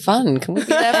really fun. Can we be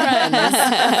their friends?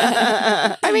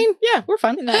 I mean, yeah, we're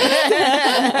fun.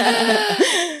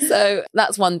 So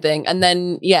that's one thing. And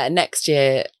then, next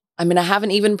year, I mean, I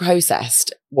haven't even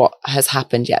processed what has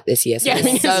happened yet this year. So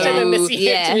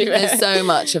there's so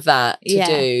much of that to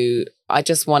do. I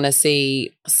just want to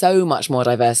see so much more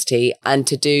diversity, and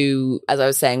to do, as I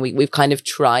was saying, we've kind of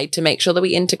tried to make sure that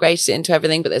we integrate it into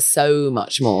everything, but there's so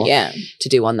much more to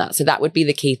do on that. So that would be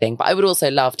the key thing. But I would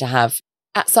also love to have,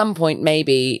 at some point,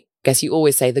 maybe, I guess you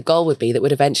always say the goal would be that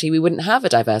we wouldn't have a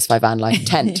Diversify Van Life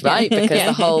tent, right? Because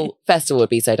the whole festival would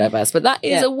be so diverse. But that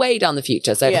is a way down the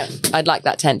future. So I'd like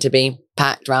that tent to be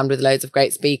packed around with loads of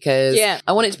great speakers. Yeah.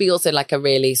 I want it to be also like a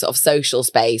really sort of social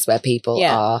space where people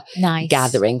are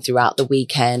gathering throughout the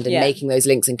weekend and making those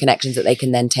links and connections that they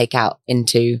can then take out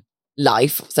into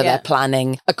life. So they're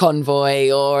planning a convoy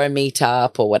or a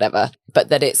meetup or whatever. But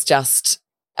that it's just,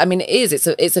 I mean,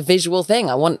 it's a visual thing.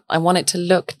 I want it to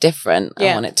look different.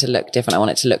 I want it to look different. I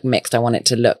want it to look mixed. I want it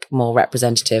to look more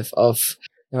representative of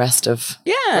the rest of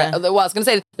well, I was going to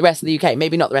say the rest of the UK,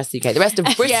 maybe not the rest of the UK, the rest of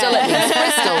Bristol, at least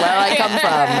Bristol, where I come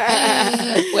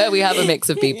from, where we have a mix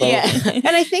of people. And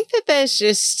I think that there's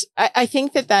just, I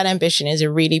think that ambition is a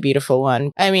really beautiful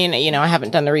one. I mean, you know, I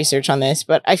haven't done the research on this,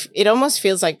 but it almost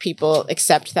feels like people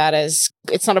accept that as,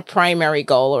 it's not a primary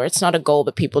goal, or it's not a goal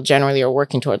that people generally are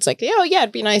working towards. Like,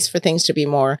 it'd be nice for things to be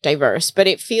more diverse, but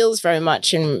it feels very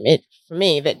much for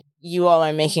me that you all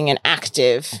are making an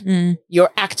active, you're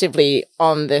actively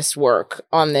on this work,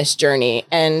 on this journey.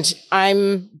 And I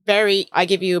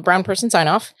give you a brown person sign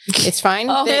off. It's fine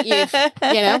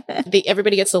that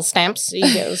everybody gets little stamps. So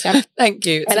you get little stamps. Thank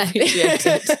you. It's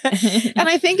appreciated. And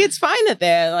I think it's fine that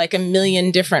there are like a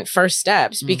million different first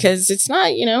steps, because it's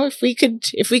not, if we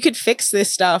could fix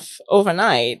this stuff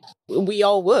overnight, we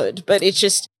all would, but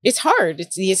it's hard.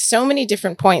 It's so many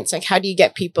different points. Like, how do you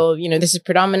get people, this is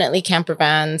predominantly camper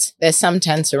vans. There's some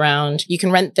tents around. You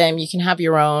can rent them. You can have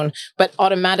your own, but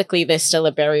automatically there's still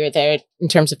a barrier there in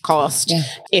terms of cost. Yeah.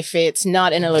 If it's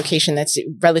not in a location that's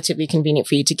relatively convenient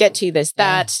for you to get to, there's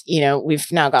that,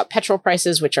 we've now got petrol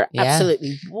prices, which are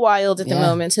absolutely wild at the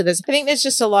moment. So I think there's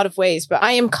just a lot of ways, but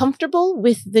I am comfortable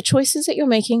with the choices that you're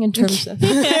making in terms of.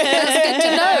 That's good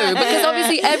to know, because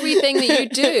obviously everything that you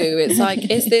do, it's like,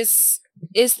 is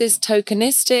this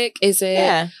tokenistic? Is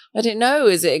it, I don't know,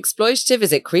 is it exploitative?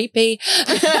 Is it creepy?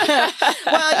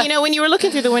 Well, when you were looking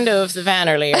through the window of the van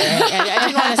earlier, I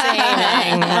didn't want to say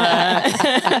anything.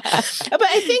 But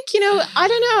I think,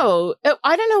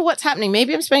 I don't know what's happening.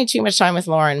 Maybe I'm spending too much time with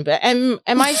Lauren, but am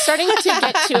I starting to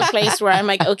get to a place where I'm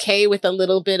like, okay with a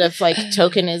little bit of like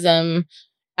tokenism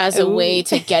as a way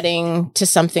to getting to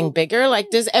something bigger? Like,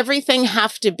 does everything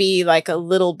have to be like a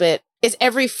little bit, is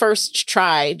every first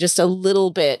try just a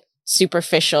little bit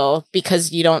superficial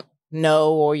because you don't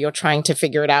know or you're trying to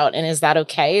figure it out? And is that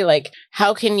okay? Like,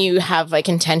 how can you have like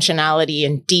intentionality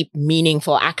and deep,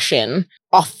 meaningful action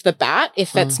off the bat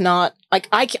if that's not like,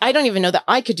 I don't even know that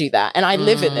I could do that. And I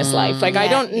live in this life. Like, I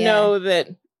don't know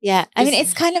that. Yeah. I mean,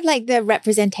 it's kind of like the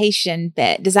representation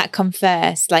bit. Does that come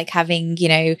first? Like having,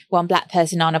 one Black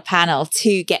person on a panel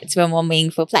to get to a more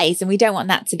meaningful place. And we don't want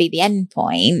that to be the end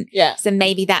point. Yeah. So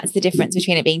maybe that's the difference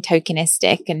between it being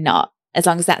tokenistic and not, as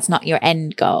long as that's not your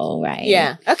end goal, right?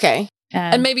 Yeah. Okay.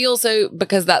 And maybe also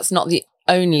because that's not the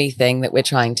only thing that we're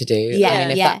trying to do. Yeah. I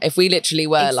mean, if we literally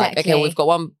were like, okay, we've got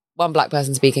one Black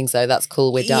person speaking, so that's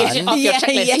cool, we're done. Off your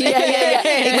checklist.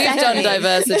 We've done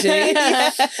diversity.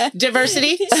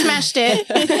 Diversity, smashed it.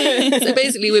 So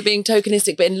basically we're being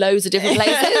tokenistic, but in loads of different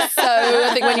places. So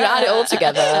I think when you add it all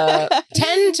together,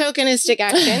 10 tokenistic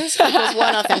actions equals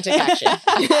 1 authentic action.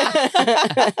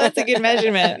 That's a good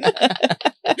measurement.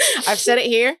 I've said it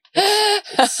here.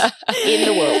 It's in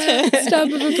the world.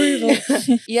 Stamp of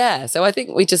approval. Yeah. So I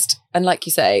think we just, and like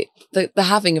you say, the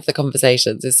having of the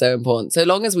conversations is so important. So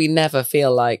long as we never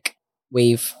feel like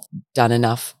we've done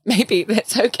enough, maybe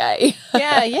that's okay.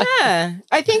 Yeah.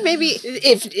 I think maybe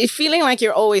if feeling like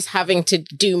you're always having to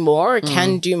do more,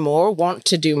 can do more, want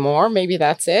to do more, maybe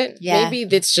that's it. Yeah.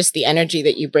 Maybe it's just the energy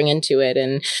that you bring into it.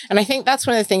 And I think that's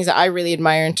one of the things that I really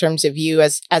admire in terms of you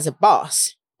as a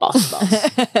boss,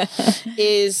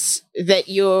 is that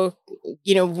you're,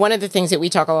 one of the things that we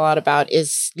talk a lot about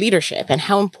is leadership and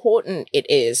how important it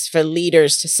is for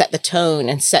leaders to set the tone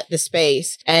and set the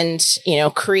space and,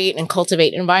 create and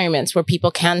cultivate environments where people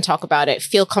can talk about it,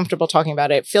 feel comfortable talking about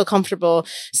it, feel comfortable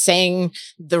saying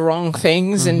the wrong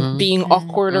things and being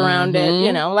awkward around it.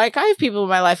 Like I have people in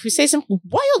my life who say some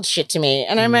wild shit to me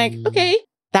and I'm like, okay,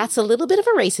 that's a little bit of a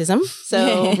racism.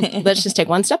 So let's just take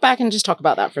one step back and just talk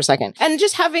about that for a second. And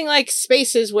just having like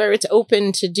spaces where it's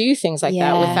open to do things like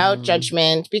that without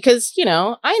judgment. Because,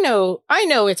 I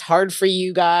know it's hard for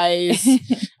you guys.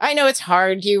 I know it's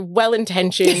hard. You're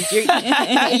well-intentioned.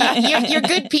 You're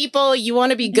good people. You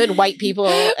want to be good white people.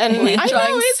 And I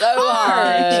know it's so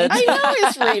hard. I know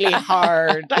it's really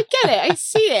hard. I get it. I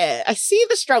see it. I see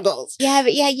the struggles. Yeah,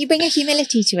 but you bring a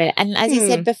humility to it. And as you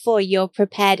said before, you're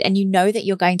prepared and you know that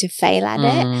you're going to fail at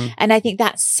it. And I think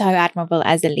that's so admirable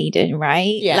as a leader,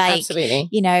 right? Yeah, absolutely.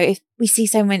 If we see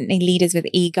so many leaders with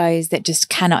egos that just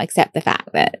cannot accept the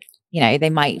fact that, they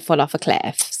might fall off a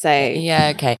cliff. So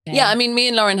yeah, okay. Yeah, I mean, me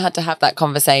and Lauren had to have that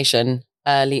conversation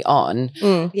early on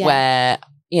where,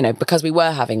 because we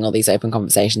were having all these open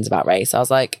conversations about race, I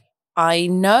was like, I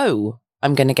know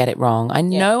I'm going to get it wrong. I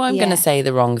know I'm going to say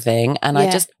the wrong thing. And I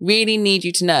just really need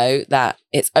you to know that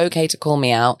it's okay to call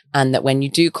me out. And that when you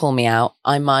do call me out,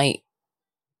 I might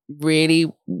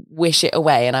really wish it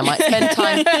away. And I might spend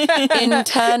time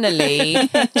internally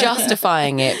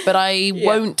justifying it. But I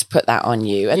won't put that on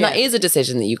you. And that is a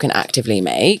decision that you can actively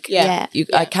make.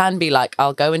 I can be like,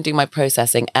 I'll go and do my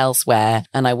processing elsewhere.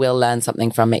 And I will learn something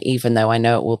from it, even though I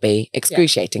know it will be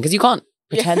excruciating. Because you can't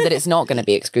pretend that it's not going to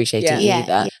be excruciating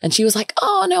either. And she was like,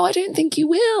 oh no, I don't think you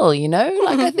will,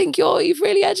 like I think you've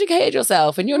really educated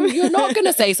yourself and you're not going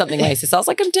to say something racist. I was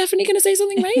like, I'm definitely going to say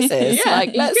something racist.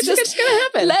 Like it's just going to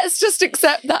happen. Let's just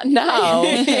accept that now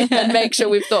and make sure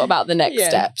we've thought about the next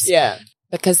steps. Yeah.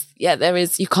 Because there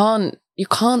is, you can't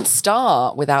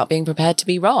start without being prepared to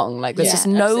be wrong. Like there's just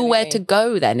nowhere to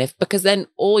go then because then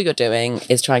all you're doing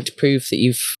is trying to prove that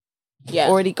you've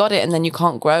already got it, and then you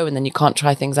can't grow, and then you can't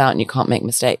try things out, and you can't make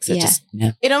mistakes.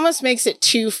 It almost makes it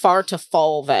too far to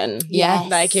fall then.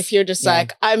 Like if you're just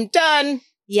like, I'm done.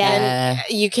 And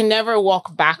you can never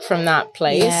walk back from that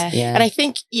place. And I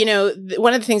think,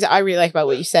 one of the things that I really like about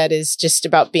what you said is just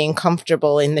about being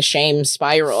comfortable in the shame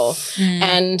spiral.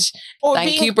 And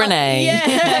thank you, Brene.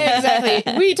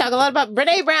 Exactly. We talk a lot about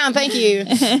Brene Brown. Thank you.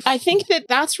 I think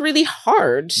that's really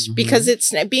hard because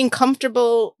it's being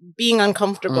comfortable, being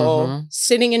uncomfortable,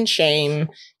 sitting in shame,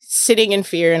 sitting in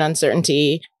fear and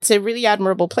uncertainty. It's a really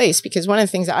admirable place because one of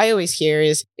the things that I always hear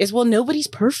is well, nobody's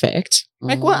perfect.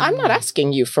 Like, well, I'm not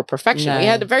asking you for perfection. No. We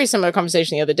had a very similar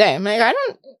conversation the other day. I'm like,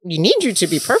 you need you to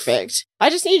be perfect. I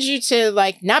just need you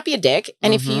to not be a dick.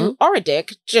 And if you are a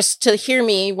dick, just to hear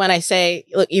me when I say,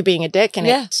 look, you're being a dick and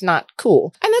it's not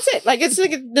cool. And that's it. Like, it's like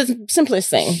the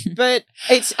simplest thing. But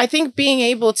I think being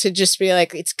able to just be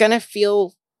like, it's going to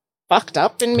feel fucked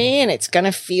up in me and it's going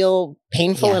to feel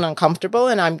painful and uncomfortable.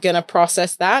 And I'm going to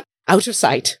process that out of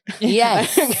sight.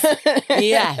 Yes.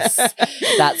 Yes.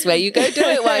 That's where you go do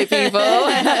it, white people.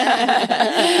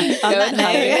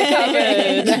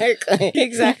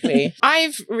 Exactly.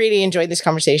 I've really enjoyed this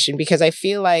conversation because I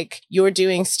feel like you're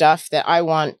doing stuff that I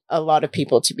want a lot of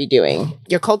people to be doing.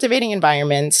 You're cultivating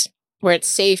environments where it's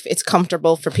safe, it's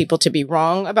comfortable for people to be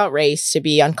wrong about race, to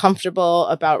be uncomfortable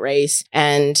about race,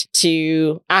 and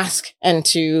to ask and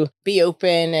to be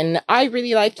open. And I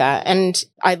really like that. And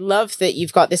I love that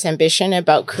you've got this ambition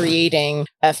about creating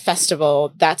a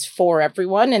festival that's for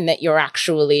everyone and that you're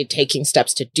actually taking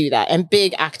steps to do that and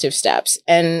big active steps.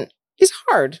 And it's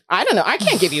hard. I don't know. I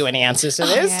can't give you any answers to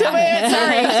this. Sorry.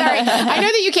 I know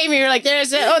that you came here. You're like, there's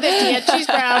Tia. She's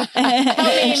brown. Help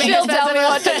me. She'll tell me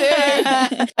what to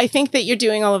do. I think that you're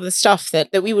doing all of the stuff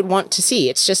that we would want to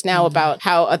see. It's just now about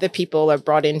how other people are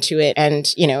brought into it.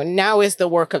 And, now is the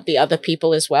work of the other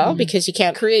people as well, because you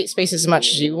can't create spaces as much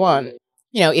as you want.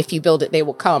 If you build it, they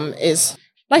will come is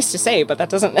nice to say, but that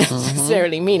doesn't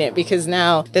necessarily mean it, because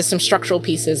now there's some structural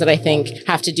pieces that I think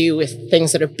have to do with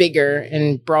things that are bigger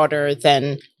and broader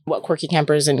than what Quirky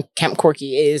Campers and Camp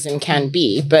Quirky is and can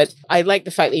be. But I like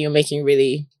the fact that you're making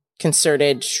really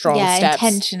concerted, strong steps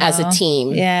intentional. as a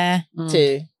team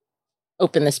to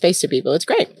open the space to people. It's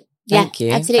great. Thank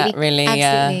you. Absolutely. That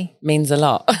really means a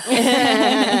lot.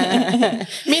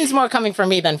 Means more coming from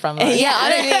me than from Lauren. Yeah, I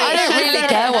don't really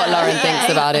care what Lauren thinks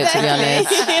about it, to be honest.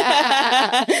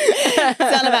 It's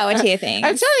all about what Tia thinks.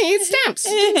 I'm telling you, it's stamps.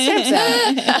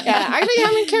 Actually,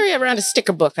 I'm going to carry around a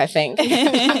sticker book, I think.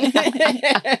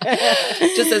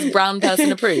 Just as brown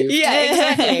person approved.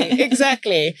 Yeah,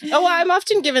 exactly. Oh, well, I'm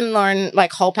often giving Lauren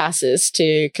like hall passes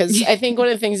too, because I think one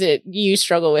of the things that you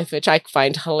struggle with, which I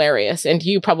find hilarious, and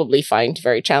you probably find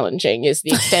very challenging, is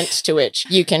the extent to which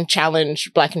you can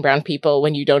challenge Black and brown people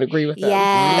when you don't agree with them.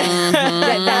 Yeah,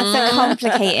 that's a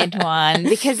complicated one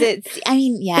because it's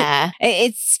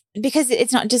because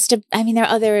it's not just there are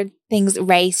other things,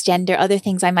 race, gender, other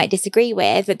things I might disagree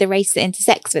with, but the race that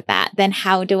intersects with that, then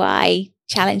how do I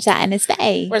challenge that in a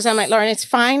space? Whereas I'm like, Lauren, it's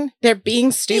fine. They're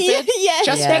being stupid.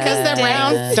 Just because they're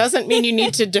brown doesn't mean you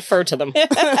need to defer to them.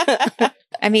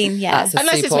 I mean, that's a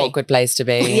super awkward place to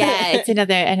be. Yeah, it's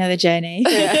another journey.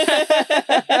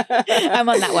 I'm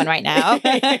on that one right now.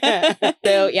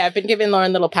 So I've been giving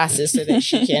Lauren little passes so that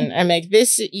she can. I'm like,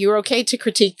 you're okay to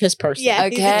critique this person. Yeah,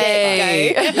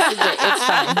 okay.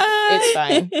 It's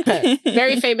fine.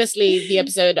 Very famously, the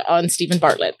episode on Stephen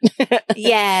Bartlett.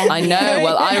 Yeah, I know.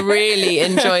 Well, I really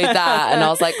enjoyed that, and I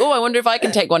was like, oh, I wonder if I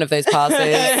can take one of those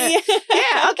passes.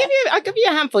 I'll give you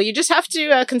a handful. You just have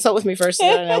to consult with me first so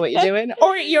I don't know what you're doing.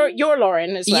 Or your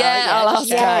Lauren as well. Yeah, I'll ask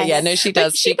her. Yeah, no, she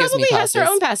does. She gives me probably passes. has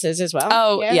her own passes as well.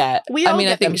 Oh, yeah.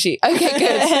 I think she... Okay,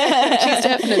 good. She's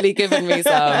definitely given me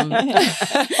some.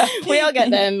 We all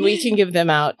get them. We can give them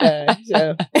out.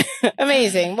 So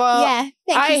amazing. Well,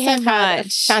 thank you so have had a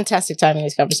much. Fantastic time in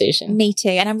this conversation. Me too.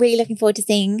 And I'm really looking forward to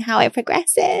seeing how it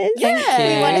progresses. Thank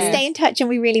you. We want to stay in touch and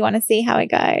we really want to see how it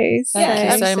goes.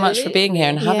 Thank you so much for being here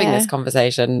and having this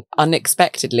conversation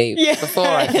unexpectedly before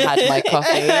I've had my coffee.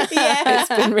 It's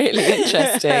been really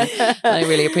interesting. And I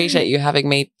really appreciate you having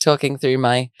me talking through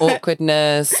my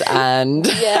awkwardness and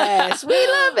yes, we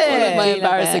love it. All of my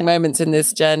embarrassing moments in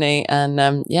this journey and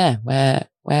where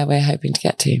we're hoping to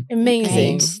get to.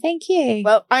 Amazing. Great. Thank you.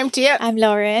 Well, I'm Tia. I'm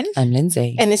Lauren. I'm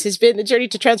Lindsay. And this has been The Journey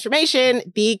to Transformation,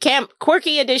 the Camp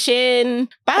Quirky edition.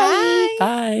 Bye.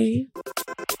 Bye.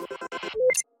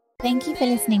 Thank you for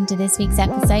listening to this week's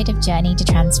episode of Journey to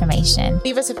Transformation.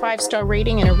 Leave us a 5-star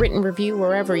rating and a written review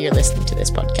wherever you're listening to this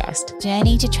podcast.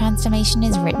 Journey to Transformation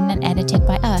is written and edited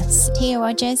by us, Tia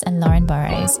Rogers and Lauren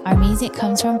Burrows. Our music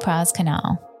comes from Praz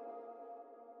Canal.